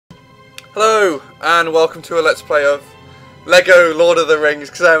Hello, and welcome to a Let's Play of Lego Lord of the Rings,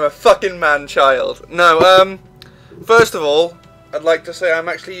 because I'm a fucking man-child. No, first of all, I'd like to say I'm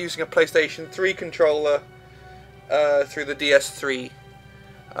actually using a PlayStation 3 controller through the DS3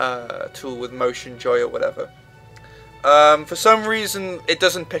 tool with Motion Joy or whatever. For some reason, it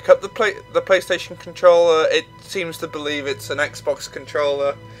doesn't pick up the PlayStation controller. It seems to believe it's an Xbox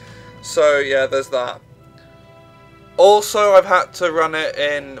controller. So, yeah, there's that. Also, I've had to run it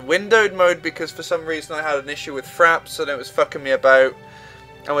in windowed mode because for some reason I had an issue with fraps and it was fucking me about.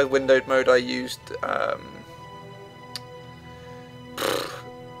 And with windowed mode I used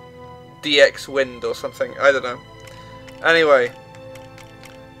DX Wind or something. I don't know. Anyway,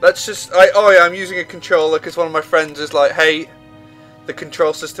 let's just... I'm using a controller because one of my friends is like, hey, the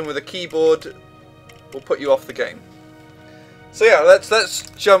control system with a keyboard will put you off the game. So yeah,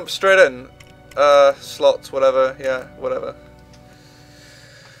 let's jump straight in. Slots, whatever, yeah, whatever.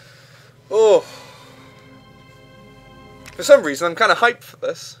 Oh. For some reason, I'm kind of hyped for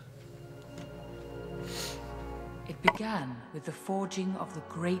this. It began with the forging of the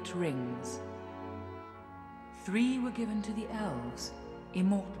great rings. 3 were given to the elves,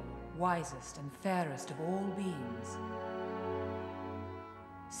 immortal, wisest, and fairest of all beings.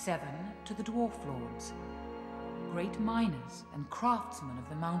 7 to the dwarf lords, great miners and craftsmen of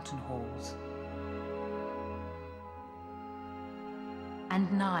the mountain halls. And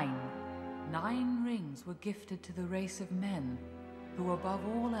 9 rings were gifted to the race of men, who above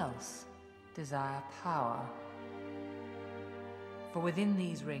all else desire power. For within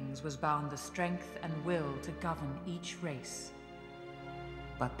these rings was bound the strength and will to govern each race.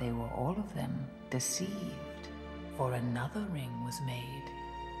 But they were all of them deceived, for another ring was made.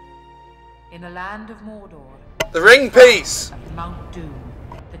 In a land of Mordor, the ring piece! At Mount Doom,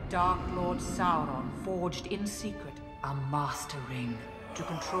 the Dark Lord Sauron forged in secret a master ring to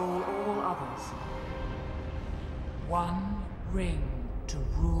control all others. 1 ring to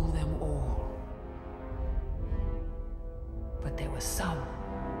rule them all. But there were some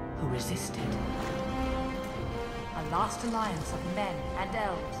who resisted. A last alliance of men and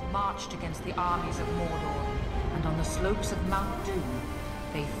elves marched against the armies of Mordor, and on the slopes of Mount Doom,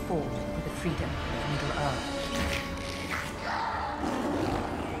 they fought for the freedom of Middle-earth.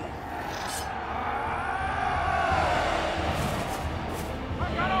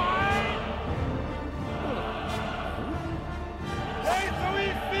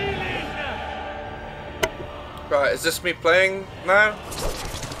 Right, is this me playing now?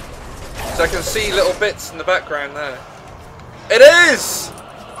 Because I can see little bits in the background there. It is!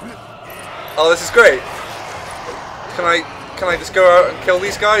 Oh, this is great. Can I just go out and kill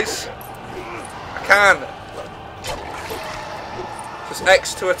these guys? I can. Just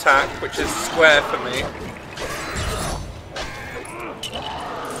X to attack, which is square for me.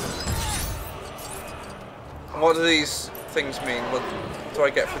 And what do these things mean? What do I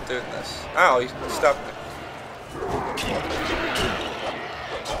get for doing this? Ow, he stabbed me.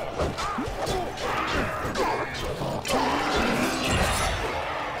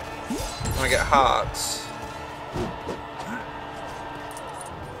 I get hearts.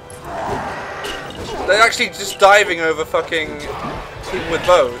 They're actually just diving over fucking people with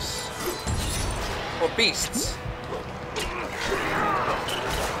bows. What beasts?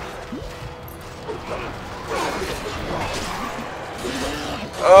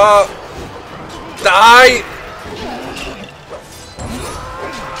 Die!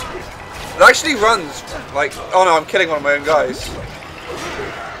 It actually runs like... Oh no, I'm killing one of my own guys.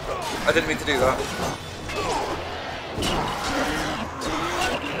 I didn't mean to do that.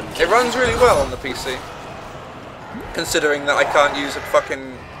 It runs really well on the PC. Considering that I can't use a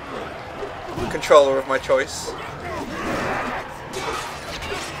fucking controller of my choice.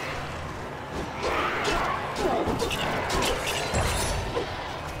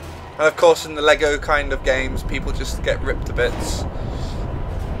 And of course in the Lego kind of games, people just get ripped to bits.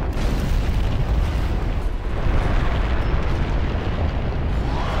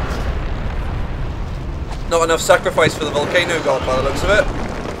 Not enough sacrifice for the volcano god by the looks of it.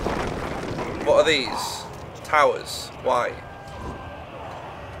 What are these? Towers. Why?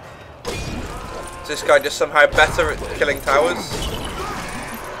 Is this guy just somehow better at killing towers?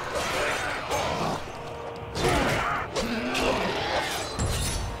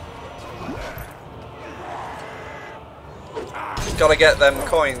 Gotta get them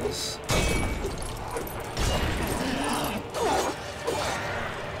coins.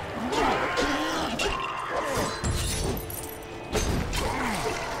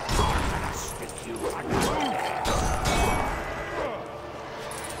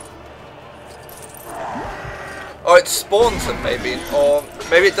 Oh, it spawns them maybe, or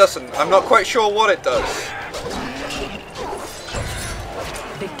Maybe it doesn't. I'm not quite sure what it does.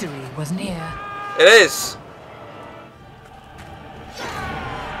 Victory was near. It is.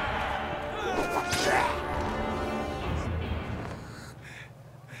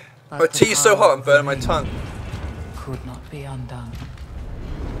 My tea is so hot I'm burning my tongue. Could not be undone.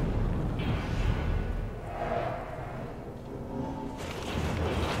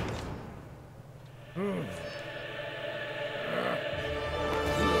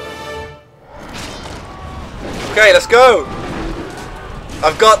 Okay, let's go!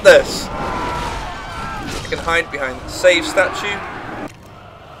 I've got this! I can hide behind the save statue.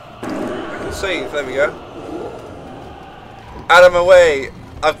 I can save, there we go. Out of my way!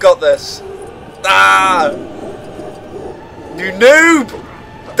 I've got this! Ah! You noob!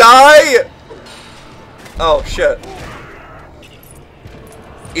 Die! Oh shit.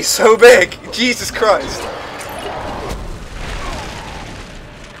 He's so big! Jesus Christ!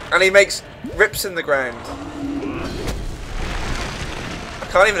 And he makes rips in the ground.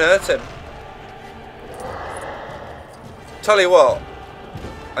 I can't even hurt him. Tell you what,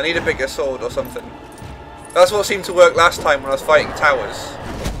 I need a bigger sword or something. That's what seemed to work last time when I was fighting towers.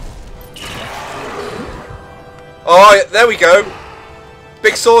 Oh, there we go.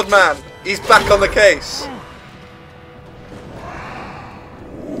 Big sword man. He's back on the case.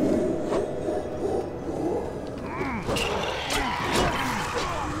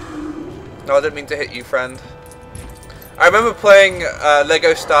 No, I didn't mean to hit you, friend. I remember playing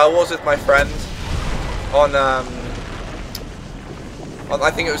Lego Star Wars with my friend on I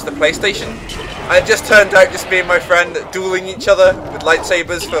think it was the PlayStation, and it just turned out just me and my friend dueling each other with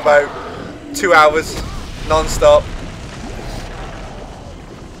lightsabers for about 2 hours, non-stop.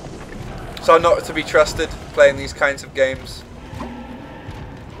 So I'm not to be trusted playing these kinds of games.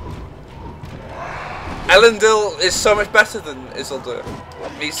 Elendil is so much better than Isildur.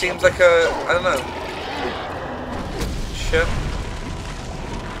 He seems like a, I don't know. Shit.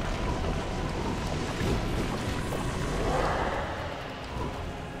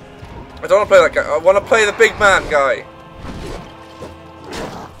 I don't want to play that guy. I want to play the big man guy.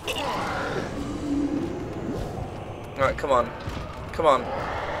 Alright, come on. Come on.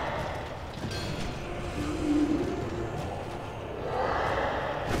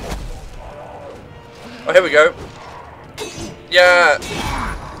 Oh, here we go. Yeah.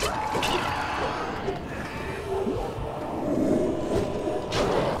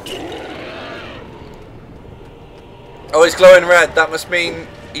 Oh, he's glowing red. That must mean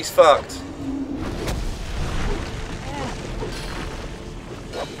he's fucked.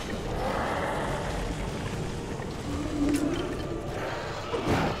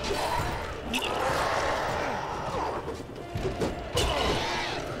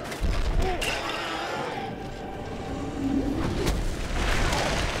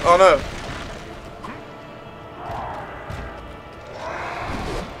 Oh no.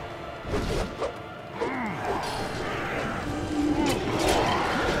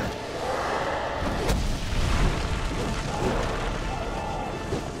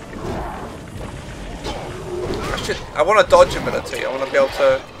 I want a dodge ability. I want to be able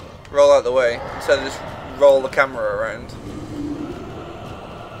to roll out the way instead of just roll the camera around.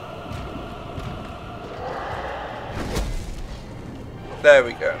 There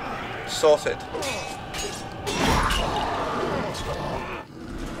we go. Sorted.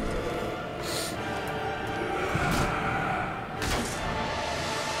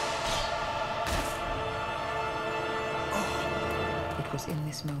 It was in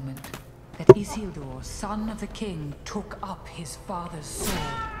this moment that Isildur, son of the king, took up his father's sword.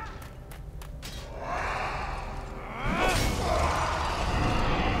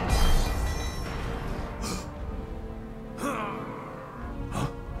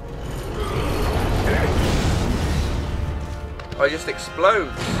 Oh, it just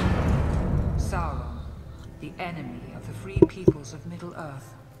explodes. Sauron, the enemy of the free peoples of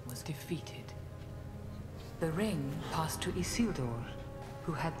Middle-earth, was defeated. The ring passed to Isildur,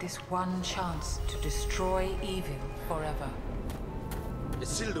 who had this one chance to destroy evil forever.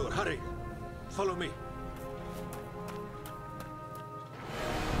 Isildur, hurry! Follow me.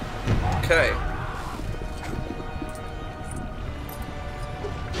 Okay.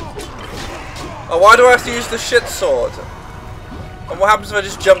 Oh, why do I have to use the shit sword? And what happens if I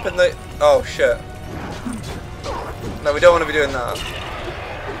just jump in the... Oh, shit. No, we don't want to be doing that.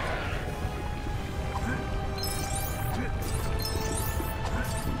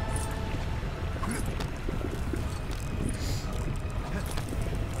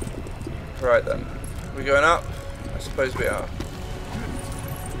 Right then. Are we going up? I suppose we are.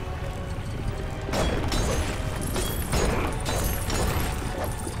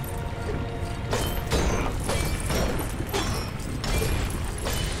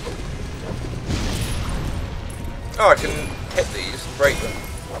 Oh, I can hit these and break them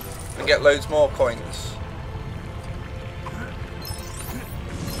and get loads more coins.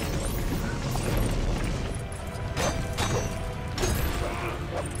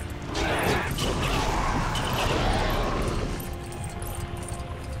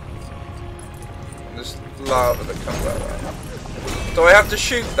 There's lava that comes out of that. Do I have to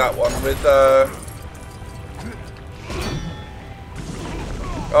shoot that one with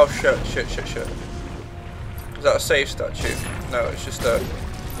Oh shit. Is that a save statue? No, it's just a...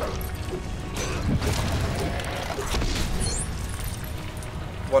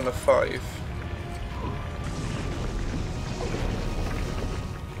 one of 5.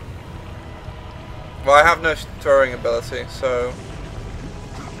 Well, I have no throwing ability, so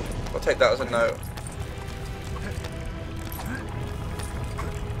I'll take that as a no.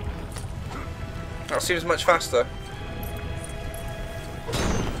 That seems much faster.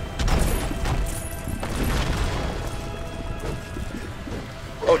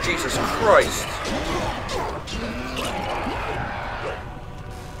 Oh, Jesus Christ.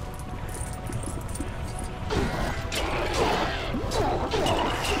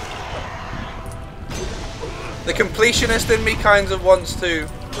 The completionist in me kind of wants to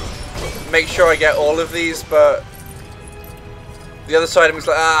make sure I get all of these, but the other side of me is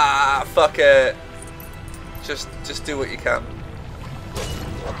like, ah, fuck it. Just do what you can.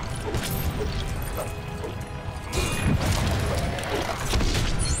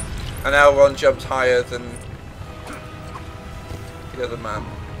 And now Ron jumps higher than the other man.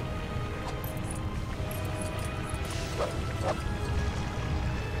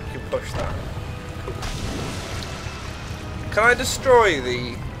 You can push that. Can I destroy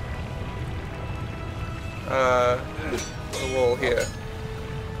the wall here?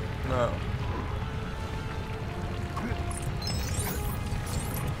 No.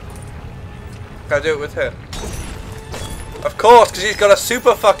 Can I do it with him? Of course, because he's got a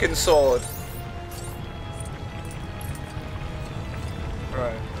super fucking sword.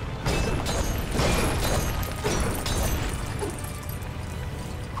 Right.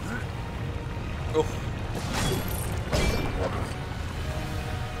 Oof.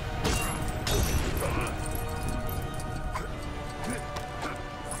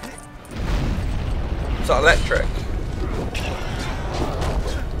 Is that electric?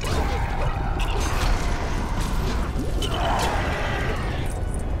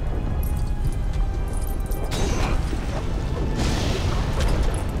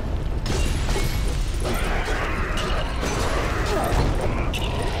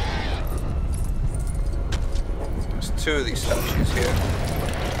 There's 2 of these statues here.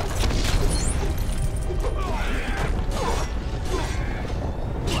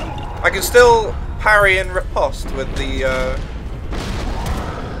 I can still parry and riposte with the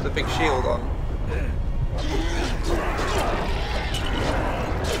big shield on.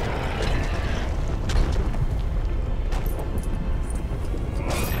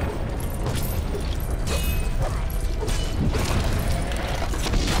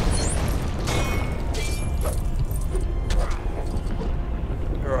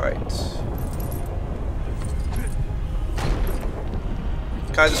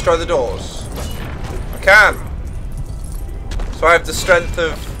 Can I destroy the doors? I can! So I have the strength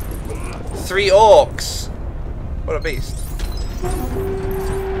of 3 orcs! What a beast.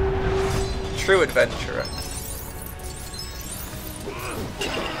 True adventurer.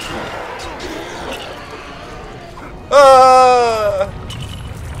 Ah!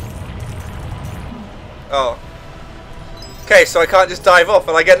 Oh. Okay, so I can't just dive off.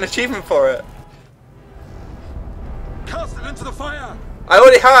 Will I get an achievement for it? Cast it into the fire! I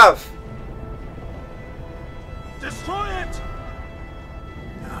already have! Destroy it!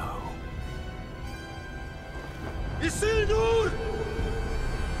 No. Isildur!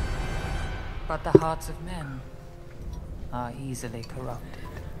 But the hearts of men are easily corrupted,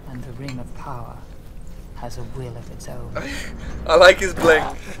 and the Ring of Power has a will of its own. I like his bling.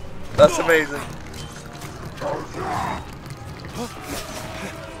 That's amazing.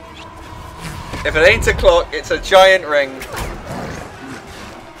 If it ain't a clock, it's a giant ring.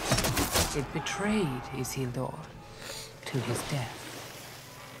 It betrayed Isildur to his death.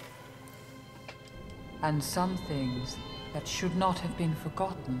 And some things that should not have been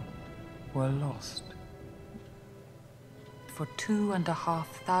forgotten were lost. For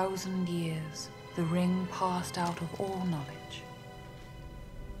 2,500 years, the ring passed out of all knowledge.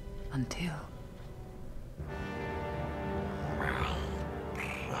 Until...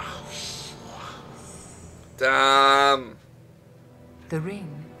 Damn. the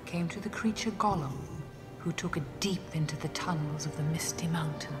ring came to the creature Gollum, who took it deep into the tunnels of the Misty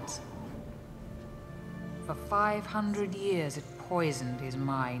Mountains. For 500 years it poisoned his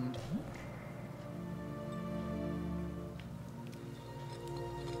mind.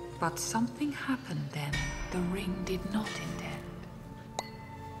 But something happened then the ring did not intend.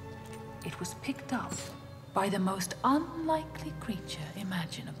 It was picked up by the most unlikely creature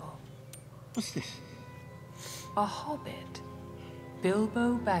imaginable. What's this? A hobbit,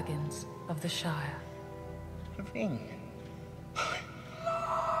 Bilbo Baggins of the Shire. The ring.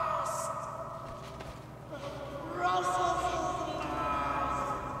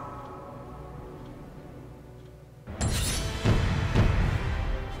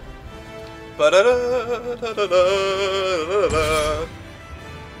 Ba-da-da-da-da-da-da-da.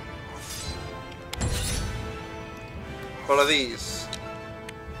 What are these?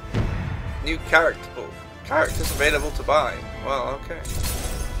 New character book. Characters available to buy. Well, okay.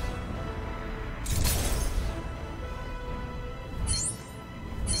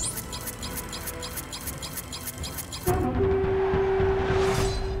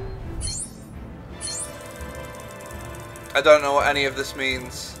 I don't know what any of this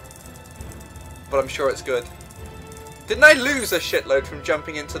means, but I'm sure it's good. Didn't I lose a shitload from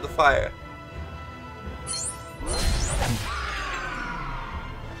jumping into the fire?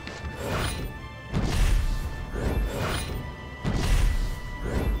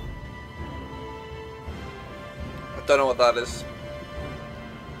 I don't know what that is.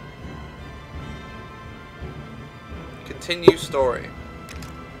 Continue story.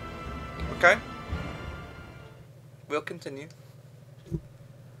 Okay. We'll continue.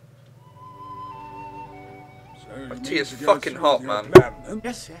 So My you tea need is to go fucking through hot, with man. your plan, then?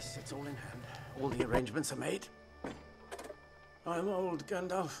 Yes, yes, it's all in hand. All the arrangements are made. I'm old,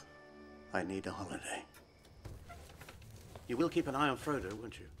 Gandalf. I need a holiday. You will keep an eye on Frodo,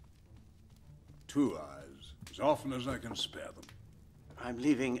 won't you? 2 eyes, as often as I can spare them. I'm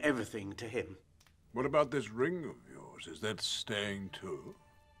leaving everything to him. What about this ring of yours? Is that staying too?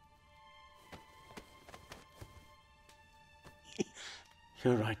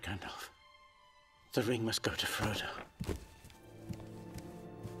 You're right, Gandalf. The ring must go to Frodo.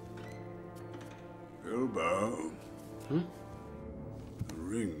 Bilbo. The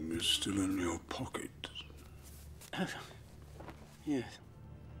ring is still in your pocket. Yes.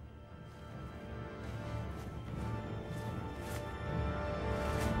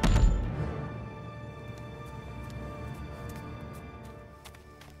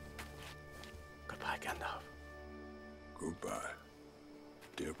 Goodbye, Gandalf. Goodbye,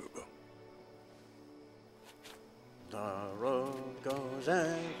 dear Bilbo. The road goes ever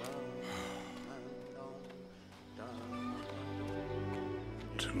and on down.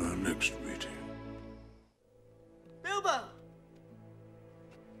 Till our next meeting. Bilbo!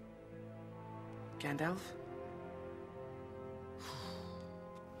 Gandalf?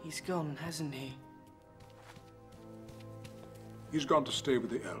 He's gone, hasn't he? He's gone to stay with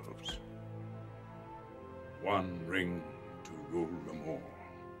the elves. One ring to rule them all.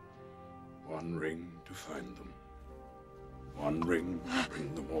 One ring to find them. One ring to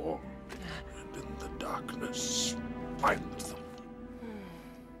bring them all. And in the darkness, find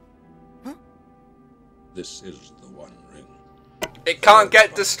them. This is the one ring. It can't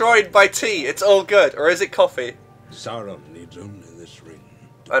get destroyed by tea. It's all good. Or is it coffee? Sauron needs only this ring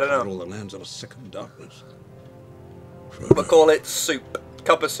to I don't clear know. all the lands of a second darkness. But call it soup.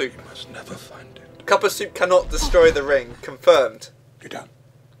 Cup of soup. You must never find it. Cup of soup cannot destroy the ring. Confirmed. Get down.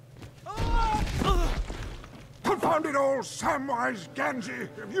 Confound it all, Samwise Gamgee!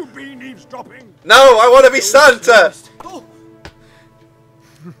 Have you been eavesdropping? No, I want to be Santa! Oh.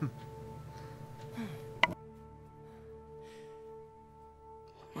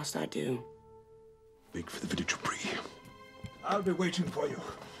 What must I do? Make for the village of Bree. I'll be waiting for you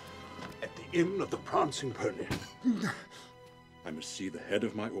at the Inn of the Prancing Pony. I must see the head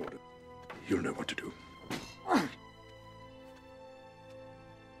of my order. You'll know what to do.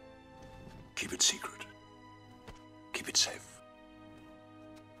 Keep it secret. Keep it safe.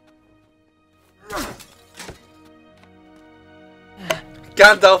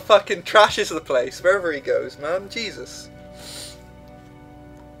 Gandalf fucking trashes the place wherever he goes, man. Jesus.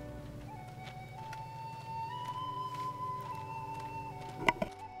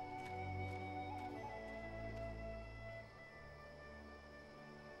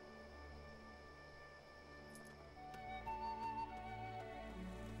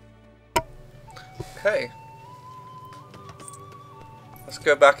 Okay. Let's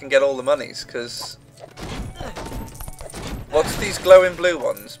go back and get all the monies, because... What's these glowing blue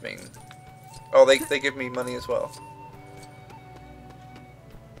ones mean? Oh, they give me money as well.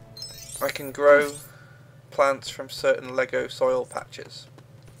 I can grow plants from certain Lego soil patches.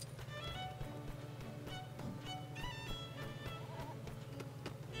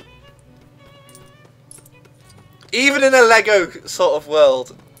 Even in a Lego sort of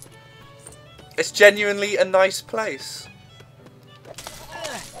world, it's genuinely a nice place.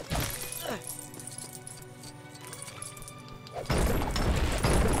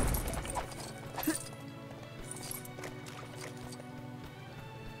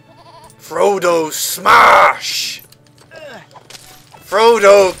 Frodo smash!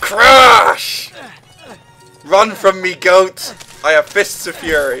 Frodo crash! Run from me, goat! I have fists of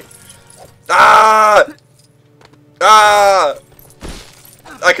fury. Ah! Ah!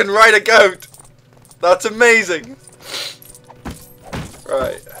 I can ride a goat! That's amazing!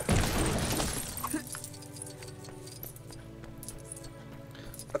 Right.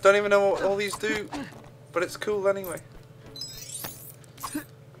 I don't even know what all these do, but it's cool anyway.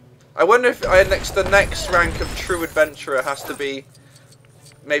 I wonder if the next rank of true adventurer has to be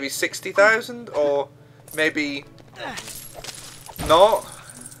maybe 60,000 or maybe not.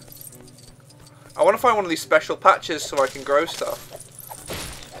 I want to find one of these special patches so I can grow stuff,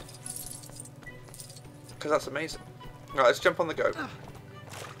 because that's amazing. Right, let's jump on the goat.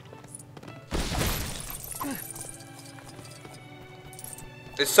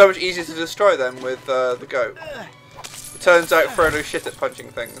 It's so much easier to destroy them with the goat. It turns out Frodo's shit at punching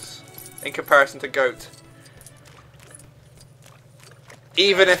things in comparison to goat.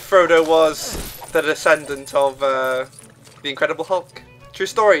 Even if Frodo was the descendant of the Incredible Hulk. True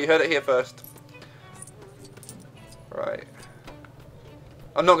story, you heard it here first. Right.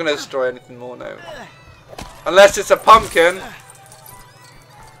 I'm not going to destroy anything more now. Unless it's a pumpkin.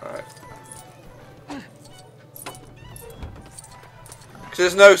 Right. Because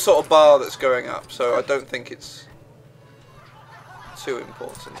there's no sort of bar that's going up, so I don't think it's too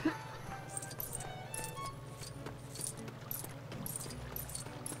important.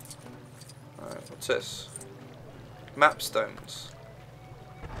 Alright, what's this? Map stones.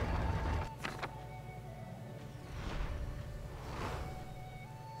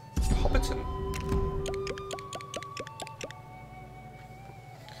 Hobbiton.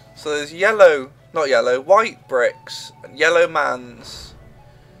 So there's white bricks and yellow mans.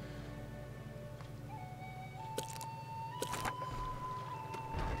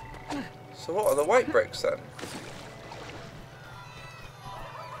 So what are the white bricks then?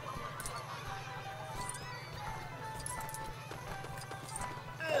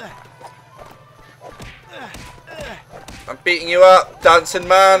 I'm beating you up, dancing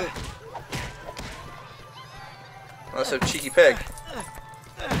man. That's a cheeky pig.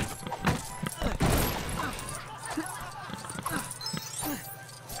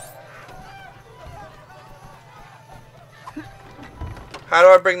 How do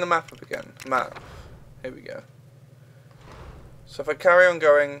I bring the map up again? Map. Here we go. So if I carry on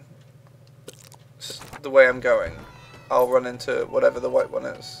going the way I'm going, I'll run into whatever the white one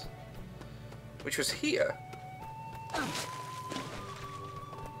is. Which was here.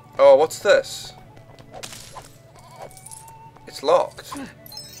 Oh, what's this? It's locked.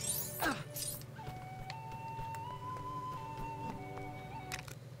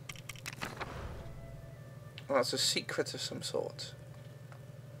 Oh, that's a secret of some sort.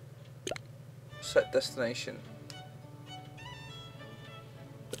 Set destination.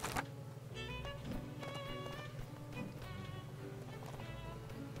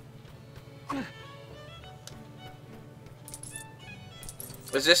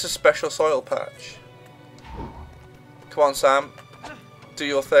 Is this a special soil patch? Come on, Sam. Do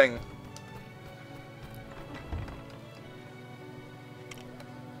your thing.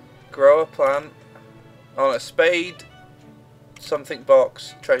 Grow a plant. On a spade. Something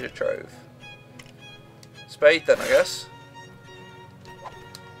box. Treasure trove. Spade then, I guess.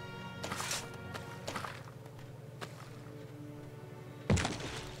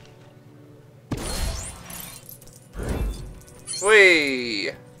 Whee!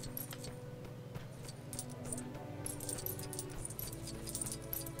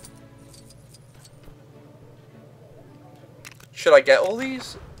 Should I get all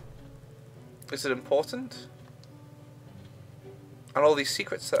these? Is it important? And all these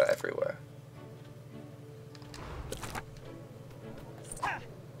secrets that are everywhere.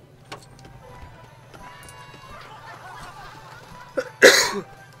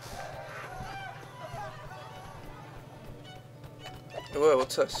 Whoa,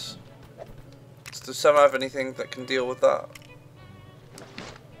 what's this? Does Sam have anything that can deal with that?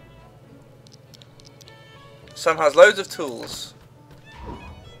 Sam has loads of tools.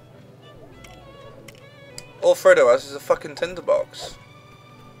 All Frodo has is a fucking tinderbox.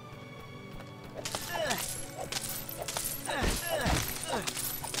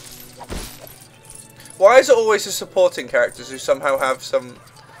 Why is it always the supporting characters who somehow have some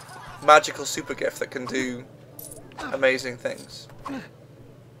magical super gift that can do amazing things.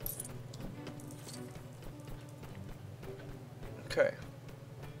 Okay.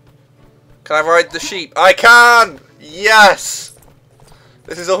 Can I ride the sheep? I can! Yes!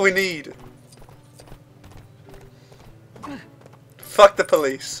 This is all we need. Fuck the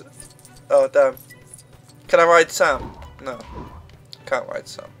police. Oh, damn. Can I ride Sam? No. Can't ride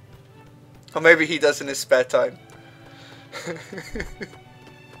Sam. Or maybe he does in his spare time.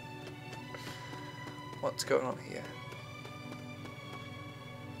 What's going on here?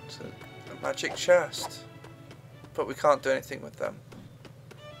 It's a magic chest. But we can't do anything with them.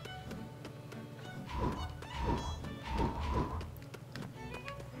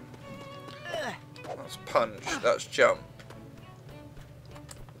 That's punch. That's jump.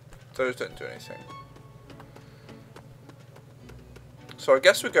 Those don't do anything. So I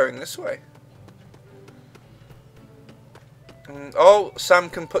guess we're going this way. Oh, Sam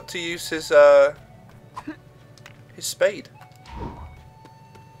can put to use his spade.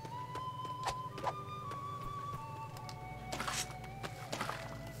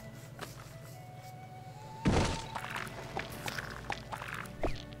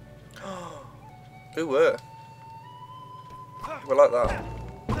 Ooh, we like that.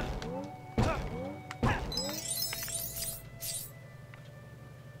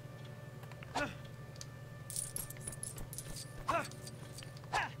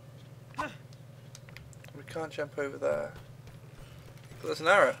 We can't jump over there. But there's an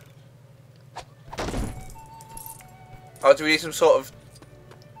arrow. Oh, do we need some sort of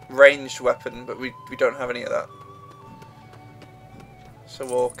ranged weapon? But we don't have any of that. So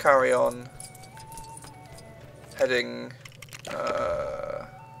we'll carry on heading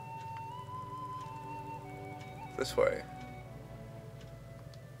this way.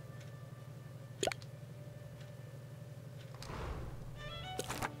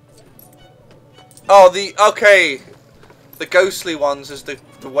 Oh, okay. The ghostly ones is the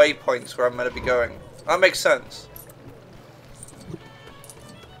waypoints where I'm meant to be going. That makes sense.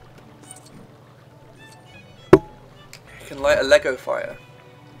 You can light a Lego fire.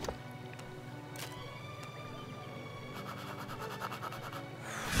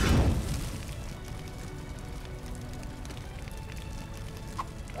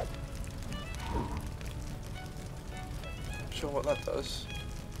 Not sure what that does.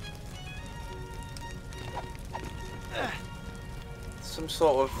 Some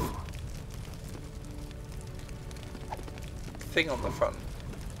sort of thing on the front.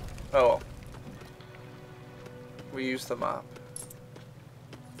 Oh well. We use the map.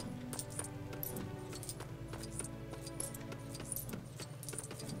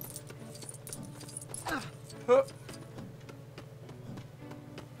 Huh.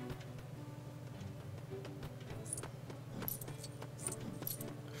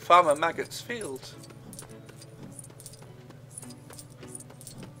 Farmer Maggot's field.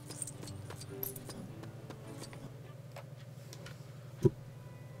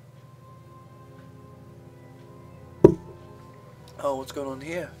 Oh, what's going on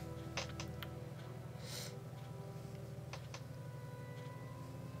here?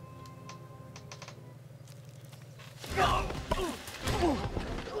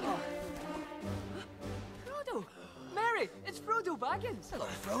 Frodo! Mary, it's Frodo Baggins! Hello,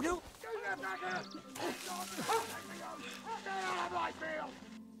 Frodo!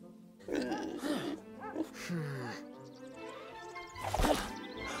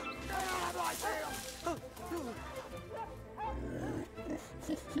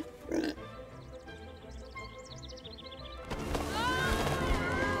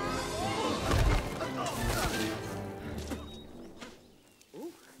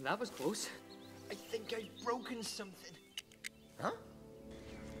 Ooh, that was close. I think I've broken something. Huh?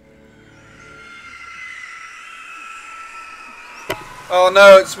 Oh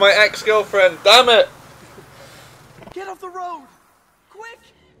no, it's my ex-girlfriend. Damn it! Get off the road! Quick!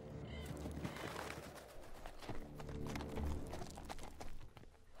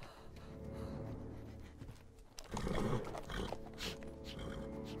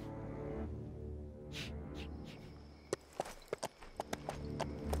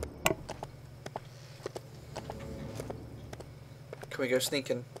 Can we go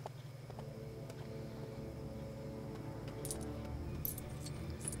sneaking?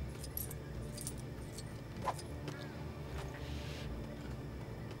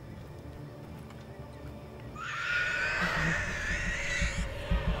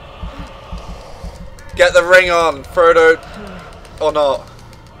 Get the ring on, Frodo, or not.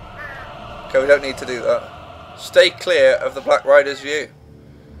 Okay, we don't need to do that. Stay clear of the Black Rider's view.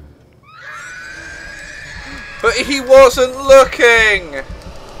 But he wasn't looking!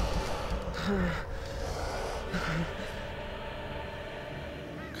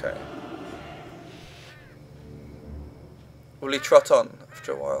 Okay. Will he trot on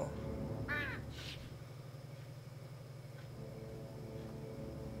after a while?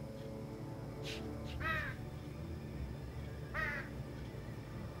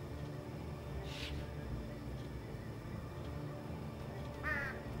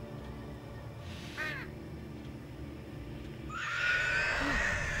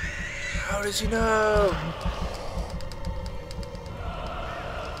 How does he know?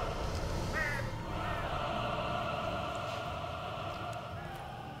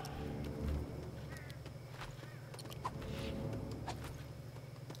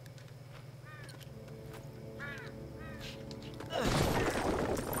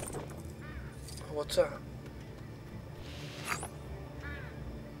 What's that?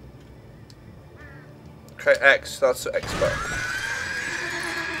 Okay, X, that's expert.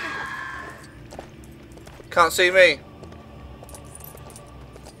 Can't see me.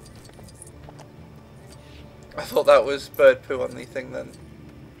 I thought that was bird poo on the thing then.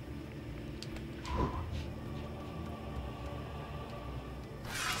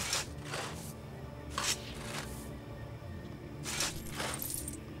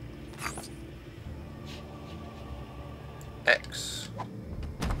 X.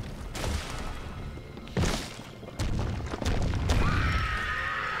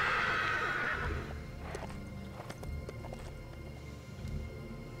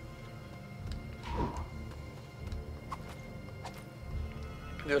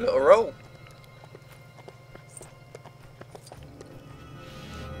 Do a little roll.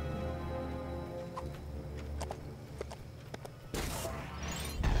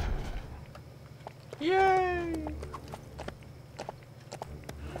 Yay!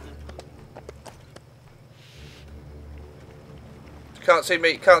 Can't see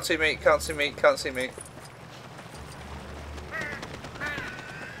me, can't see me, can't see me, can't see me.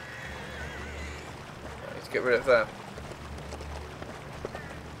 Let's get rid of that.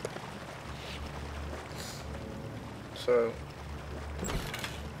 So,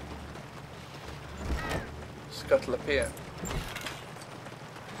 scuttle up here.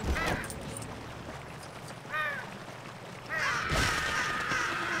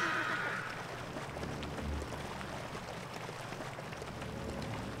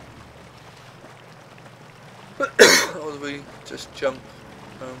 Or do we just jump?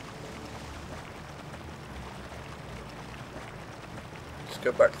 Just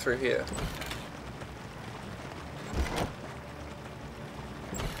go back through here.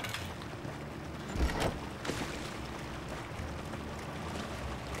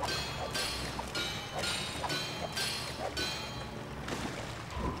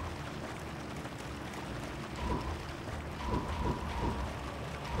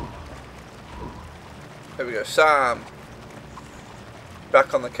 There we go, Sam.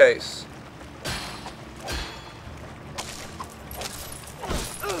 Back on the case.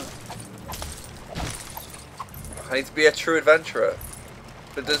 I need to be a true adventurer.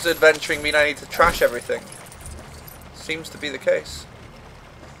 But does adventuring mean I need to trash everything? Seems to be the case.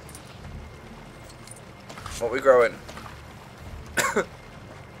 What are we growing?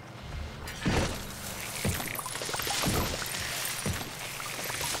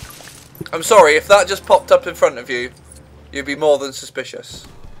 I'm sorry, if that just popped up in front of you, you'd be more than suspicious.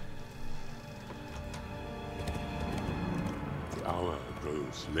 The hour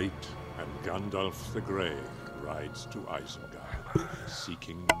grows late, and Gandalf the Grey rides to Isengard,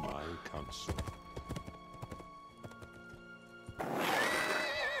 seeking my counsel.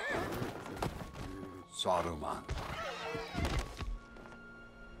 Saruman.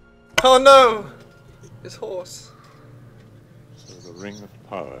 Oh no! His horse. So the Ring of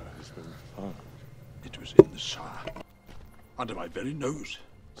Power has been found. It was in the Shire, under my very nose.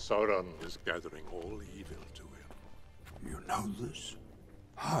 Sauron is gathering all evil to him. You know this?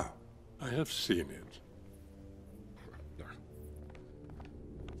 How? I have seen it.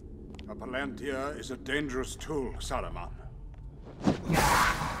 A Palantir is a dangerous tool, Saruman.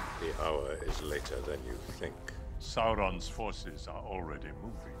 The hour is later than you think. Sauron's forces are already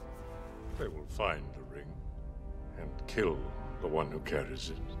moving. They will find the ring and kill the one who carries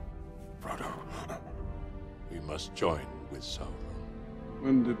it. Frodo. We must join with Sauron.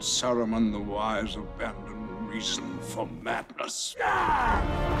 When did Saruman the Wise abandon reason for madness?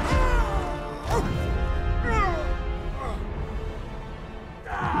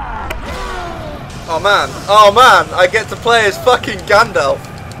 Oh man, I get to play as fucking Gandalf.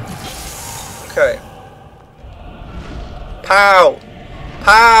 Okay. Pow!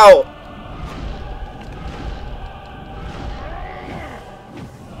 Pow!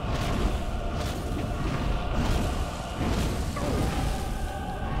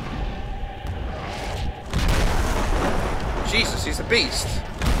 Jesus, he's a beast.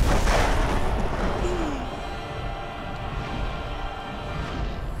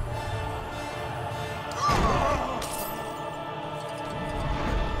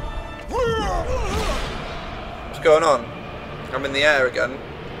 What's going on? I'm in the air again.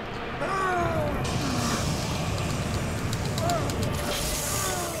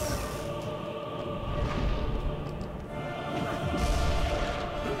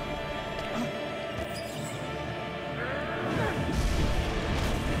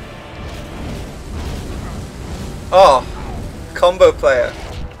 Oh, combo player.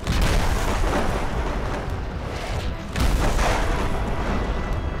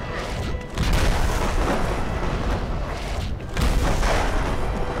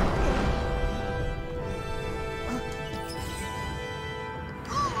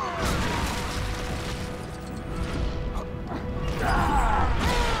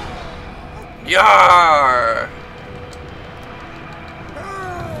 Yarr!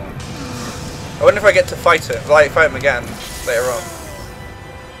 I wonder if I get to fight him again later on.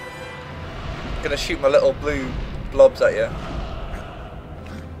 I'm gonna shoot my little blue blobs at you.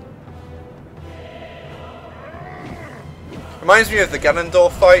 Reminds me of the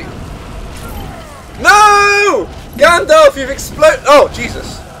Ganondorf fight. No! Gandalf, you've exploded! Oh,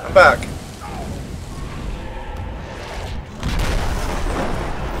 Jesus. I'm back.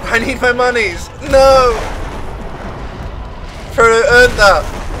 I need my monies. No! Frodo earned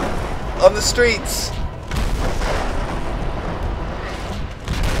that. On the streets.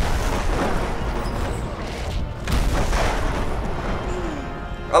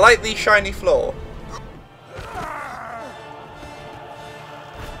 I like the shiny floor.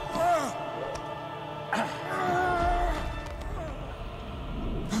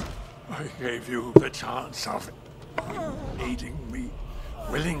 I gave you the chance of aiding me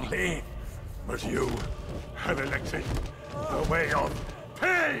willingly, but you had elected the way of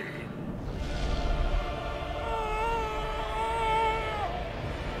pain.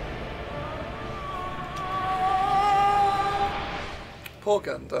 Poor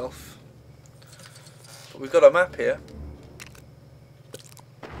Gandalf. But we've got a map here.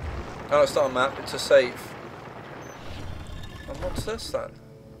 Oh, it's not a map, it's a save. And what's this then?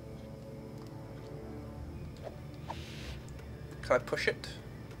 Can I push it?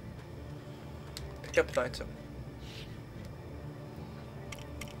 Pick up an item.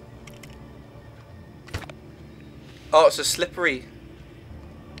 Oh, it's a slippery.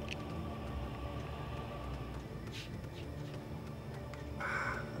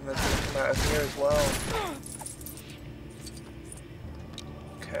 And there's something out of here as well.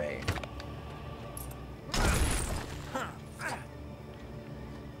 Okay.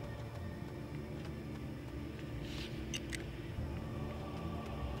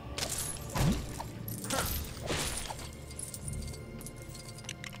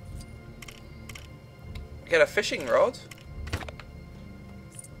 Get a fishing rod.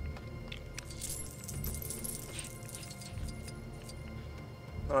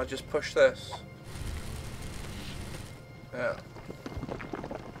 And I just push this. Yeah.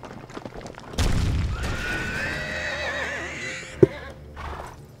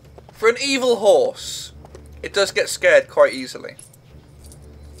 For an evil horse, it does get scared quite easily.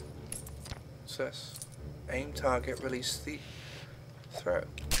 What's this? Aim target, release the throw.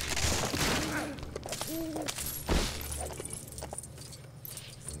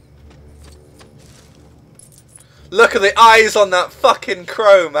 Look at the eyes on that fucking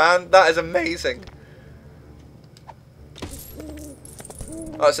crow, man. That is amazing.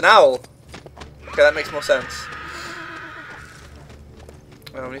 Oh, it's an owl. Okay, that makes more sense.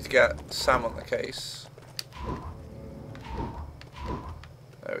 Oh, we need to get Sam on the case.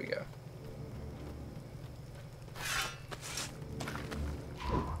 There we go.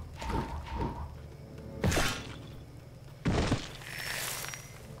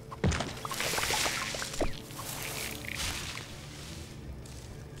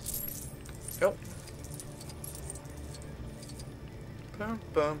 Yep. Bum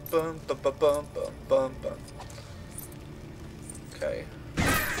bum bum bum bum bum bum bum. Okay.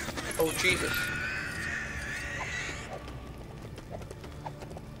 Oh Jesus.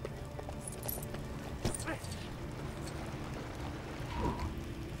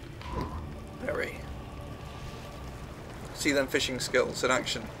 Very. See them fishing skills in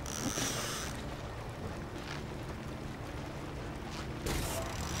action.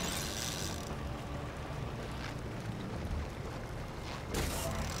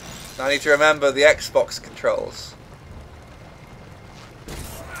 I need to remember the Xbox controls.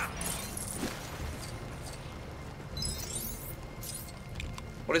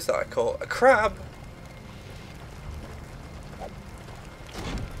 What is that I caught? A crab?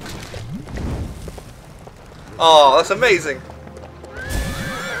 Oh, that's amazing.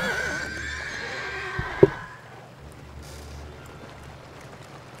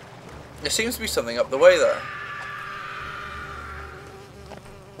 There seems to be something up the way there.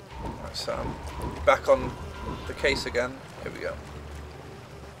 Right, so I'm back on the case again. Here we go.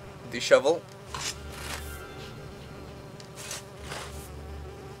 The shovel.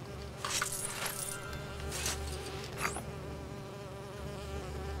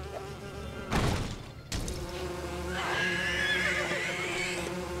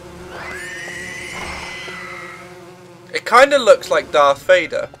 It kind of looks like Darth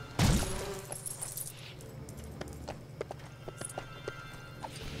Vader.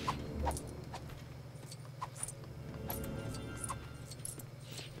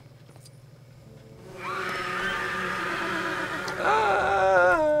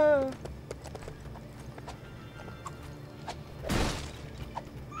 Ah.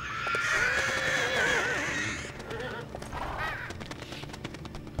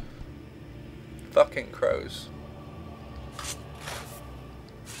 Fucking crows.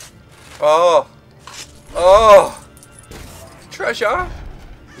 Oh! Oh! Treasure!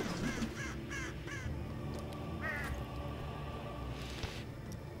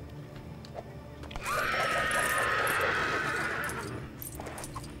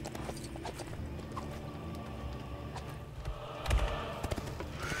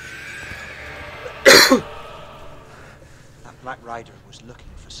 That Black Rider was looking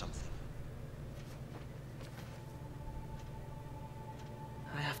for something.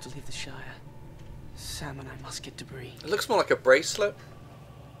 I have to leave the Shire. Sam and I must get debris. It looks more like a bracelet.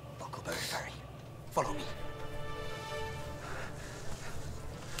 Buckleberry Ferry. Follow me.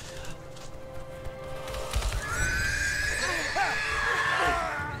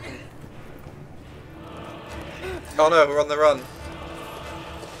 Oh no, we're on the run.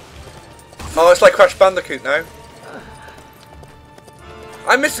 Oh, it's like Crash Bandicoot now.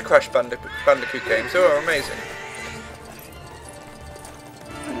 I miss the Crash Bandicoot games, they were amazing.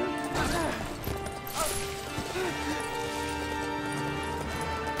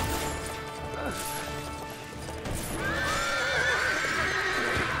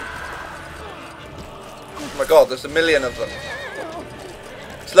 Oh my god, there's a million of them.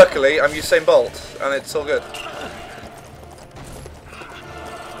 Luckily, I'm Usain Bolt, and it's all good.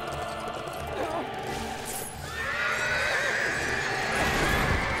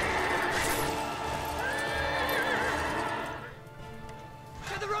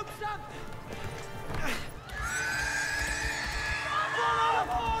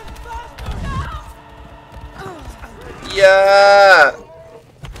 Yeah!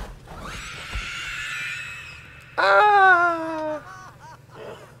 Ah!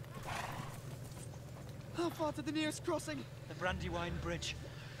 How far to the nearest crossing? The Brandywine Bridge.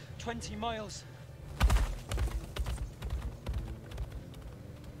 20 miles.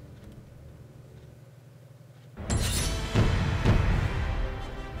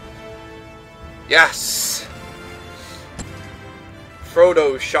 Yes!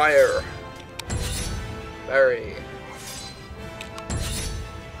 Frodo Shire. Barry.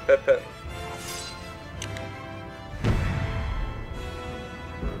 Pippin.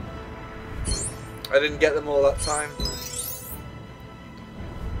 I didn't get them all that time.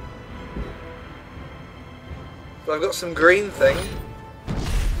 But I've got some green thing.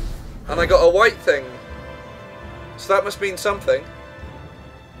 And I got a white thing. So that must mean something.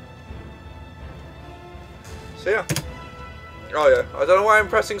 So yeah. Oh yeah. I don't know why I'm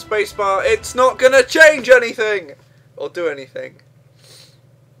pressing spacebar. It's not gonna change anything! Or do anything.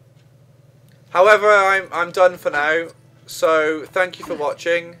 However, I'm done for now. So thank you for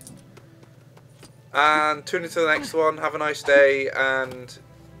watching. And tune into the next one. Have a nice day and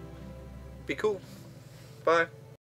be cool. Bye.